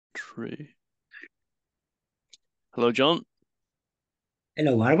Three. Hello, John.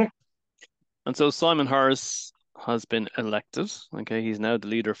 Hello, Albert. And so Simon Harris has been elected. Okay, he's now the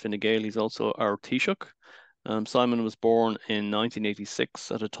leader of Fine Gael. He's also our Taoiseach. Simon was born in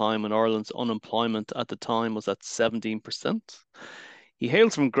 1986 at a time when Ireland's unemployment at the time was at 17%. He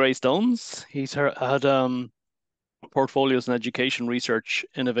hails from Greystones. He's had portfolios in education, research,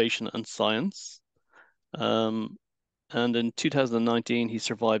 innovation, and science. Um, and in 2019, he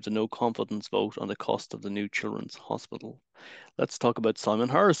survived a no confidence vote on the cost of the new children's hospital. Let's talk about Simon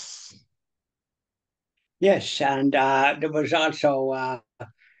Harris. Yes, and there was also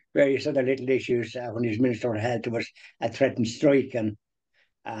various other little issues when he was Minister of Health. There was a threatened strike, and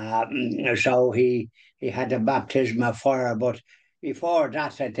so he had a baptism of fire. But before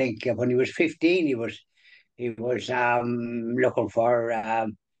that, I think when he was 15, he was looking for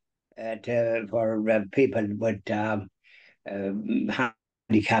people with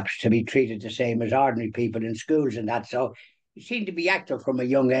handicaps to be treated the same as ordinary people in schools and that. So he seemed to be active from a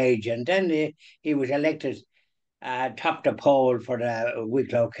young age, and then he was elected top the poll for the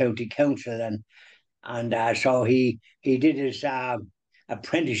Wicklow County Council, and so he did his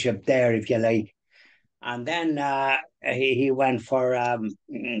apprenticeship there, if you like, and then he went for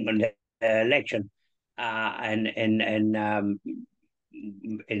the election in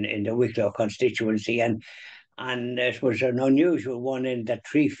the Wicklow constituency, and it was an unusual one in that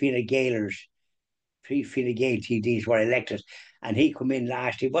three Fine Gael TDs were elected, and he come in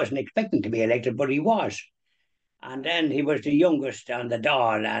last. He wasn't expecting to be elected, but he was. And then he was the youngest on the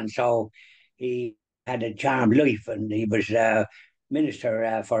Dáil, and so he had a charmed life, and he was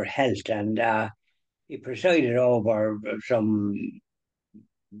Minister for Health, and he presided over some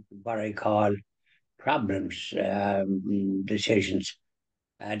what I call problems, decisions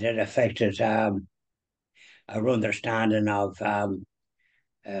that affected our understanding of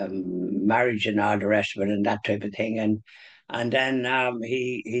marriage and all the rest of it, and that type of thing. And then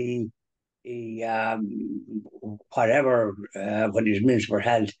he whatever when he was Minister for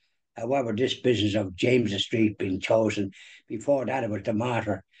Health, however, this business of James Street being chosen, before that it was the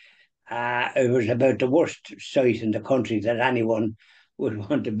Mater. It was about the worst site in the country that anyone would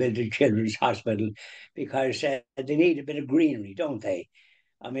want to build a children's hospital, because they need a bit of greenery, don't they?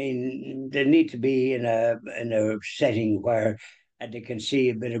 I mean, they need to be in a setting where they can see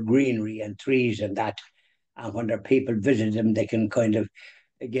a bit of greenery and trees and that, and when their people visit them, they can kind of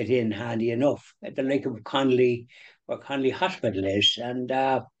get in handy enough. At the lake of Connolly, where Connolly Hospital is, and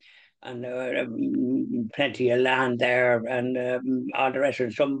plenty of land there, and all the rest.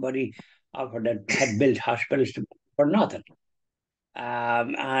 And somebody offered that had built hospitals for nothing,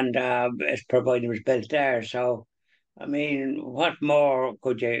 and it's provided it was built there. So, I mean, what more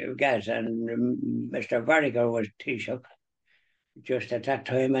could you get? And Mr. Varriger was Taoiseach just at that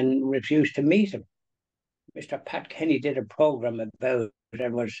time and refused to meet him. Mr. Pat Kenny did a program about it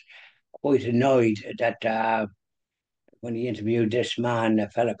and was quite annoyed that when he interviewed this man, a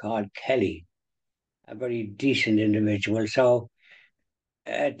fella called Kelly, a very decent individual. So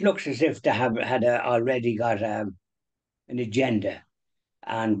it looks as if they have already got an agenda.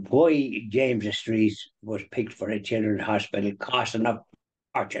 And why James Street was picked for a children's hospital costing a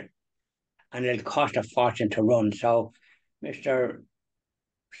fortune, and it'll cost a fortune to run. So Mr.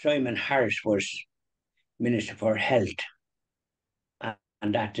 Simon Harris was Minister for Health,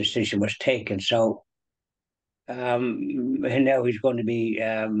 and that decision was taken. So and now he's going to be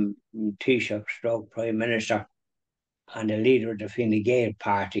Taoiseach stroke Prime Minister and the leader of the Fine Gael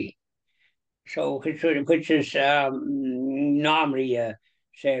party. So which is normally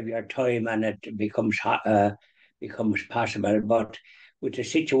save your time and it becomes possible. But with the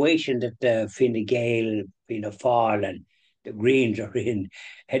situation that the Fine Gael, Fianna Fáil, and the Greens are in,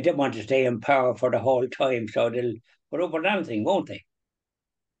 they want to stay in power for the whole time. So they'll put up with anything, won't they?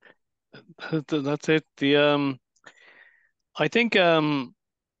 That's it. I think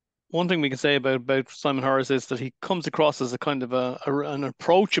one thing we can say about Simon Harris is that he comes across as a kind of an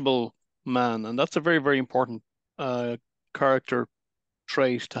approachable man, and that's a very, very important character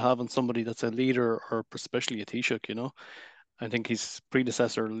trait to have in somebody that's a leader or especially a Taoiseach, you know. I think his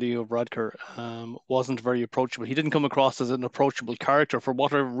predecessor, Leo Varadkar, wasn't very approachable. He didn't come across as an approachable character for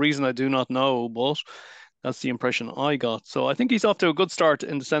whatever reason I do not know, but that's the impression I got. So I think he's off to a good start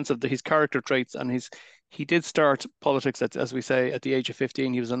in the sense of his character traits, and he did start politics at, as we say, at the age of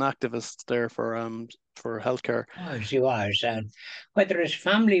 15. He was an activist there for healthcare. Oh, she was. And whether his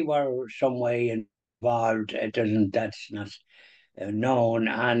family were some way involved, it doesn't. That's not known.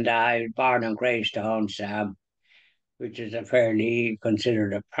 And I was born in Greystones, which is a fairly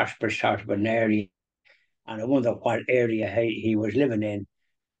considered a prosperous sort of an area. And I wonder what area he was living in.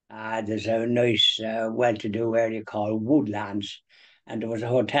 There's a nice, well-to-do area called Woodlands, and there was a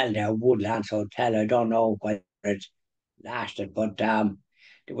hotel there, Woodlands Hotel. I don't know whether it lasted, but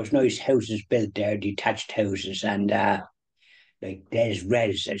there was nice houses built there, detached houses, and like there's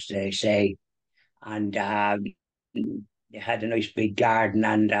res, as they say, and they had a nice big garden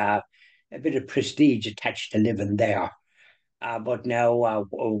and a bit of prestige attached to living there. But now,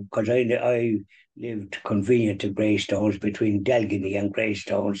 because I lived convenient to Greystones between Delgany and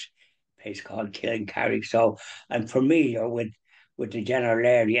Greystones, a place called Killincarrig, so I'm familiar with the general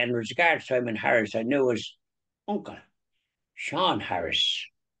area. And with regards to Simon Harris, I knew his uncle, Sean Harris,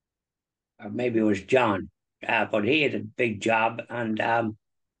 or maybe it was John, but he had a big job and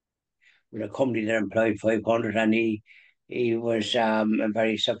with a company that employed 500, and he was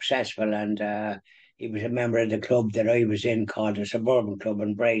very successful, and he was a member of the club that I was in called the Suburban Club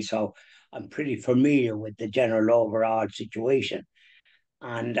in Bray. So I'm pretty familiar with the general overall situation.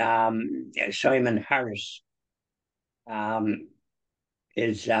 And Simon Harris um,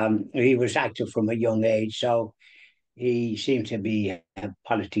 is he was active from a young age, so he seemed to be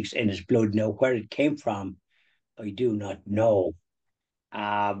politics in his blood. Now, where it came from, I do not know.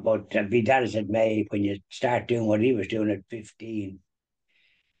 But be that as it may, when you start doing what he was doing at 15,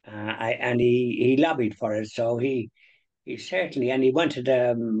 and he lobbied for it, so he certainly, and he went to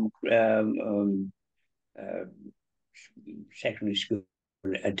the uh, secondary school,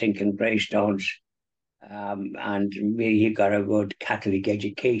 I think, in Greystones, and he got a good Catholic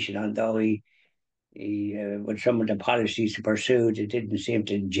education, although with some of the policies he pursued, it didn't seem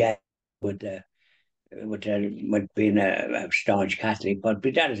to gel with the with being a staunch Catholic. But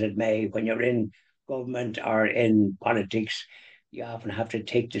be that as it may, when you're in government or in politics, you often have to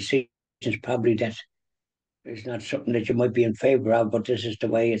take decisions probably that is not something that you might be in favour of, but this is the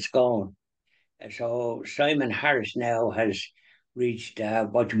way it's going. So Simon Harris now has reached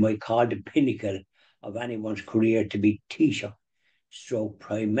what you might call the pinnacle of anyone's career, to be Taoiseach, stroke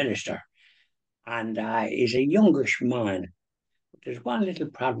Prime Minister. And he's a youngish man. There's one little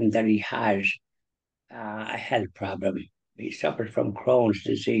problem that he has, a health problem. He suffers from Crohn's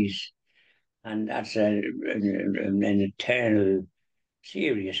disease, and that's an eternal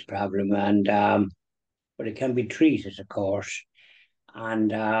serious problem. And but it can be treated, of course. And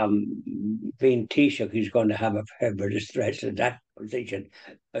being Taoiseach, he's going to have a fair bit of stress in that position,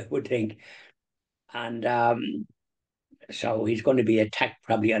 I would think. And so he's going to be attacked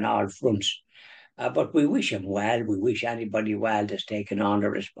probably on all fronts. But we wish him well. We wish anybody well that's taken on the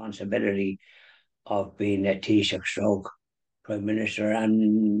responsibility of being a Taoiseach stroke Prime Minister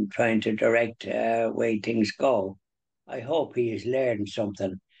and trying to direct way things go. I hope he has learned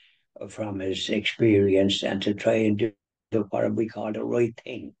something from his experience and to try and do what we call the right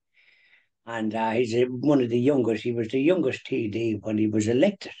thing. And he's one of the youngest. He was the youngest TD when he was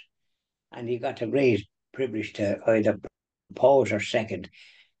elected, and he got a great privilege to either propose or second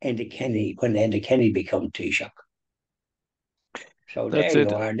Enda Kenny when Enda Kenny became Taoiseach. So there That's you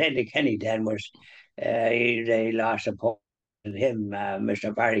it. are. Enda Kenny then was they lost support to him,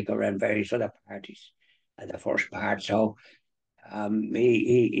 Mr. Barricker and various other parties at the first part. So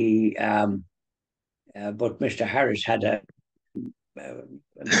but Mr. Harris had a uh,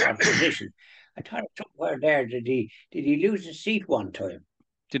 important position. I thought somewhere there did he lose his seat one time?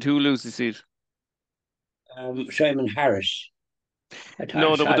 Did who lose the seat? Simon Harris. I thought I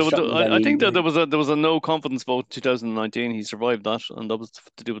No, saw something that I think that he. there was a no confidence vote in 2019. He survived that, and that was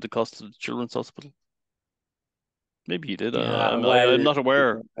to do with the cost of the children's hospital. Maybe he did. Yeah, well, I'm not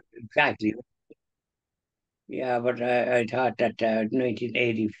aware. exactly. Yeah, but I thought that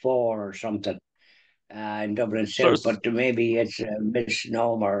 1984 or something in Dublin So, South, but maybe it's a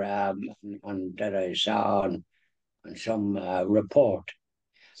misnomer that I saw on some report.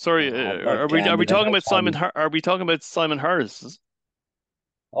 sorry, But are we because talking I about saw him. Are we talking about Simon Harris?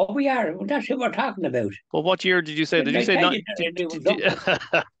 Oh, we are. Well, that's who we're talking about. Well, what year did you say? Did Didn't you I say tell not? you that it was Uncle?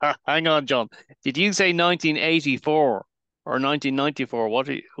 Hang on, John. Did you say 1984 or 1994?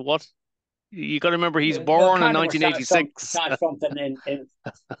 What? You got to remember, he's I born in thought I 1986. saw something in.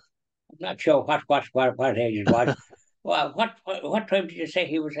 I'm not sure what age it was. Well, what time did you say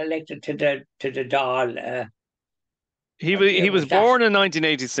he was elected to the Dáil? What He year was was that? born in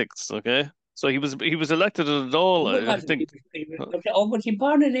 1986. Okay, so he was elected to the No, he Dáil. I wasn't. think Was he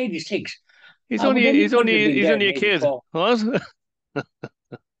born in '86? Well, then he he's couldn't have been he's there only in a kid. '84. What?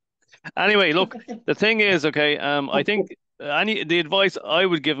 Anyway, look, the thing is, okay, I think the advice I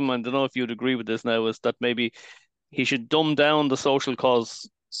would give him, and I don't know if you'd agree with this now, is that maybe he should dumb down the social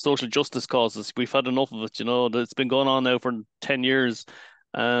justice causes. We've had enough of it, you know, it's been going on now for 10 years.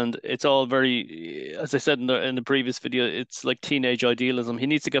 And it's all very, as I said in the previous video, it's like teenage idealism. He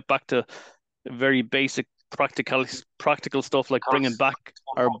needs to get back to very basic practical stuff like bringing back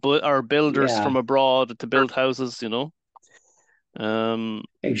our builders Yeah, from abroad to build houses, and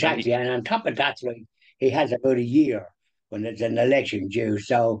exactly. And on top of that, like he has about a year when there's an election due,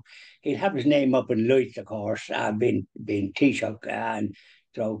 so he'll have his name up in lights, of course, being Taoiseach and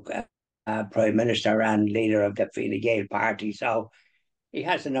so Prime Minister and leader of the Fine Gael party. So he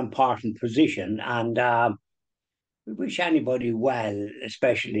has an important position, and we wish anybody well,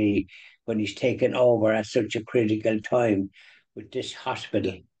 especially when he's taken over at such a critical time with this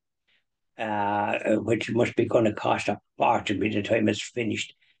hospital, which must be going to cost a fortune by the time it's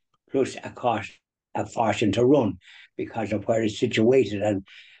finished, plus a fortune to run because of where it's situated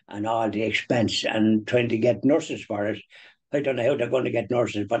and all the expense and trying to get nurses for it. I don't know how they're going to get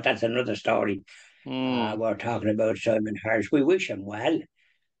nurses, but that's another story. mm, We're talking about Simon Harris. We wish him well,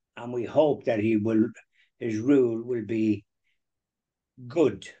 and we hope that his rule will be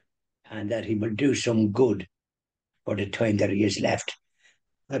good, and that he will do some good for the time that he is left,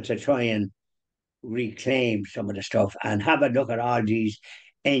 and to try and reclaim some of the stuff and have a look at all these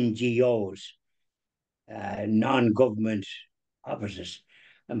NGOs, non-government offices,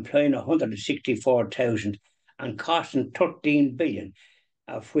 employing 164,000 and costing 13 billion,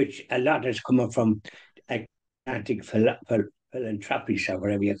 of which a lot is coming from Atlantic philanthropies or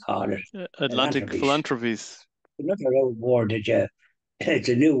whatever you call it, Atlantic philanthropies. philanthropies. Another old word that it's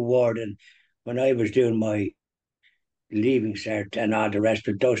a new word, and when I was doing my leaving cert and all the rest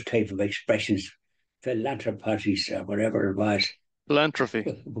of those type of expressions, philanthropies or whatever it was, Philanthropy.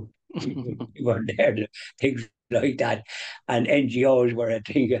 were there, things like that. And NGOs were a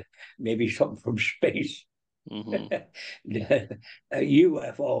thing, maybe something from space. hmm The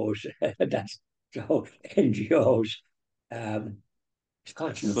UFOs, that's so NGOs. Um, it's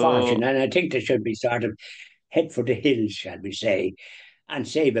costing a So fortune, and I think they should be sort of head for the hills, shall we say, and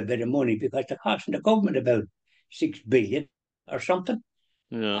save a bit of money because they're costing the government about 6 billion or something.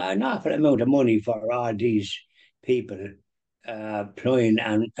 yeah, An awful amount of money for all these people plying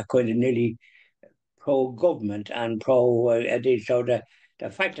and a kind of nearly pro-government and so the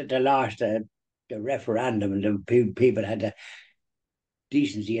fact that they lost the referendum and the people had the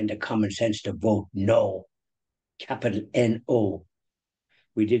decency and the common sense to vote no, capital No.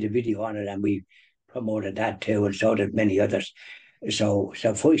 We did a video on it and we promoted that too, and so did many others. So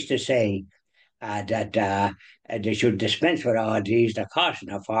suffice to say that they should dispense with all these. They're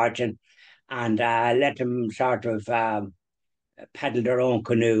costing a fortune, and let them sort of paddle their own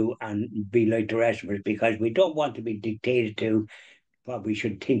canoe and be like the rest of us, because we don't want to be dictated to what we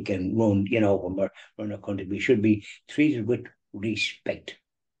should think and run, when we're running a country. We should be treated with respect.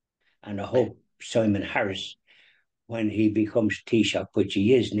 And I hope Simon Harris, when he becomes Taoiseach, which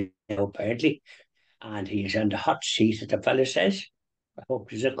he is now apparently, and he's on the hot seat, as the fella says, I hope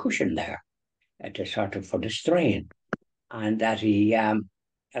there's a cushion there to sort of for the strain, and that he a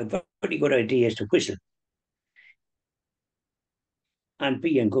very good idea is to whistle and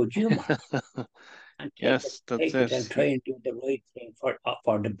be in good humour and yes, that's take it it. and try and do the right thing for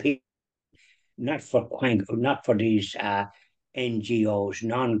the people, not for these NGOs,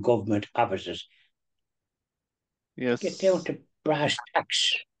 non-government offices. Get down Yes, to brass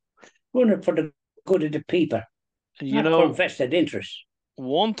tacks. Run it for the good of the people, and not for vested interests.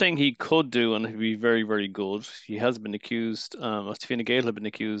 one thing he could do, and he'd be very, very good. He has been accused, as Fine Gael have been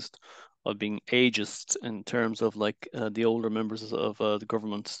accused of being ageist in terms of like the older members of the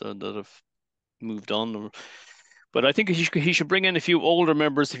government that have moved on. But I think he should bring in a few older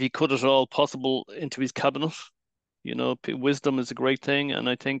members if he could at all possible into his cabinet. Wisdom is a great thing, and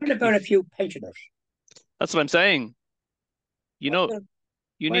I What think about a if few pensioners? that's what I'm saying. You What know, about,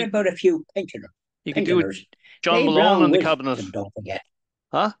 you what need about a few pensioners? you could do a Pensioners. John They've Malone long in the cabinet, wisdom, don't forget.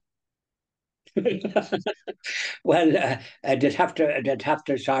 huh? Well, they'd have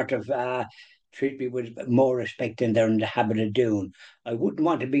to sort of treat me with more respect than they're in the habit of doing. I wouldn't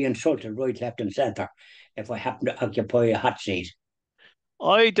want to be insulted right, left, and centre if I happen to occupy a hot seat.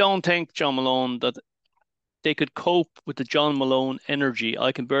 I don't think John Malone that they could cope with the John Malone energy.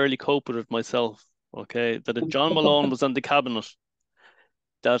 I can barely cope with it myself. Okay, that if John Malone was on the cabinet,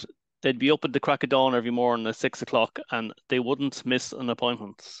 that they'd be up at the crack of dawn every morning at 6 o'clock, and they wouldn't miss an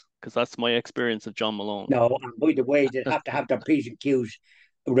appointment because that's my experience of John Malone. No, and by the way, they'd have to have their P's and Q's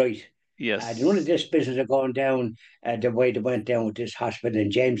right. None of Yes. this business of going down the way they went down with this hospital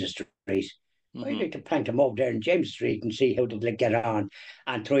in James Street. I'd hmm like to plant them over there in James Street and see how they'd get on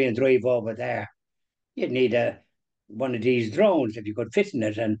and try and drive over there. You'd need one of these drones if you could fit in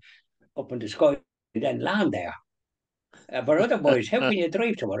it and up in the sky and then land there. But otherwise, how can you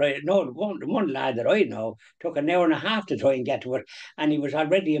drive to it? I know one lad that I know took an hour and a half to try and get to it, and he was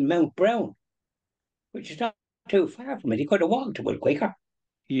already in Mount Brown, which is not too far from it. He could have walked to it quicker.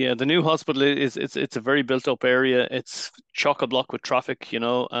 Yeah, the new hospital is it's a very built up area. It's chock a block with traffic,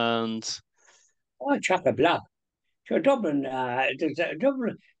 and Oh, chocolate block. Sure, Dublin.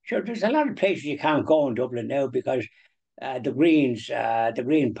 Dublin. Sure, there's a lot of places you can't go in Dublin now because the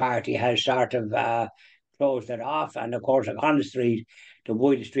Green Party has sort of closed it off, and of course, on the street, the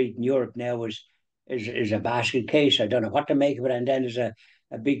widest street in Europe now is a basket case. I don't know what to make of it, and then there's a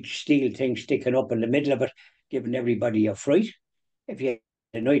big steel thing sticking up in the middle of it, giving everybody a fright. If you had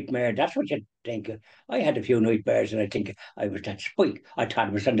a nightmare, that's what you think. I had a few nightmares, and I think I was that spike. I thought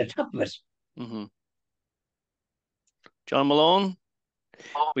it was on the top of us. hmm John Malone,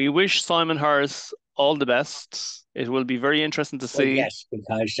 we wish Simon Harris all the best. It will be very interesting to Well, see. yes,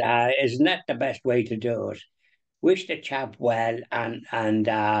 because isn't that the best way to do it? Wish the chap well, and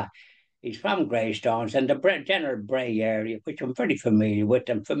he's from Greystones and the general Bray area, which I'm very familiar with.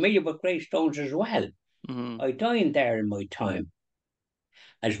 I'm familiar with Greystones as well. hmm I dined there in my time,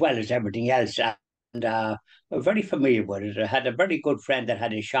 as well as everything else, and I'm very familiar with it. I had a very good friend that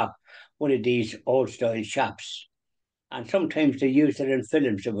had a shop, one of these old style shops, and sometimes they used it in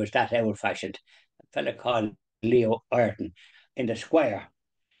films. It was that old fashioned. A fella called Leo Ayrton in the square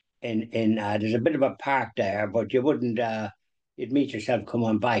in there's a bit of a park there, but you wouldn't you'd meet yourself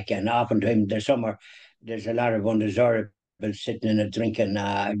coming back, and oftentimes the summer there's a lot of undesirables sitting in it drinking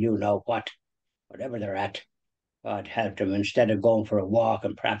you know what, whatever they're at. God help them, instead of going for a walk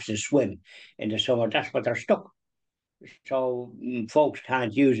and perhaps a swim in the summer, that's what they're stuck. So folks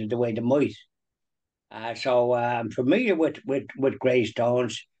can't use it the way they might. So I'm familiar with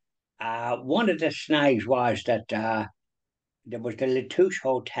Greystones. One of the snags was that there was the Latouche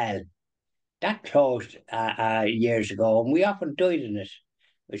Hotel. That closed years ago, and we often died in it,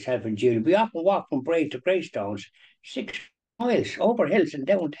 myself and Julie. We often walked from Bray to Greystones, 6 miles over hills and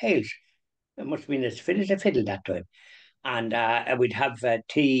down hills. It must have been as fit as a fiddle that time. And we'd have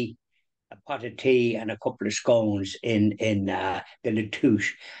tea, a pot of tea, and a couple of scones in the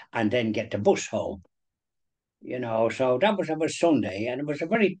Latouche, and then get the bus home. So that was on a Sunday, and it was a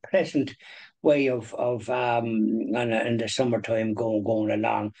very pleasant way of in the summertime going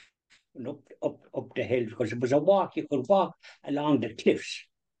along and up the hill because it was a walk. You could walk along the cliffs.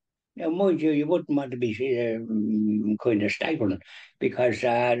 Now, mind you, you wouldn't want to be kind of staggering because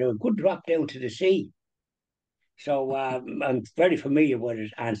there was a good drop down to the sea. So I'm very familiar with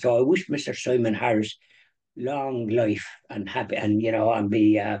it, and so I wish Mr. Simon Harris long life and happy, and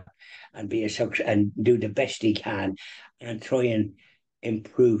and be a success and do the best he can, and try and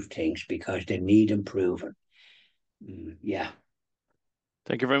improve things because they need improving. Yeah.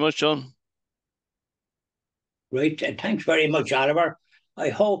 Thank you very much, John. Right. Thanks very much, Oliver. I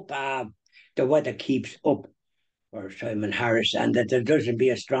hope the weather keeps up for Simon Harris and that there doesn't be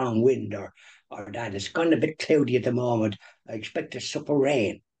a strong wind or that. It's gone a bit cloudy at the moment. I expect a supper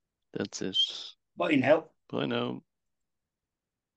rain. That's it. Bye now. Bye now.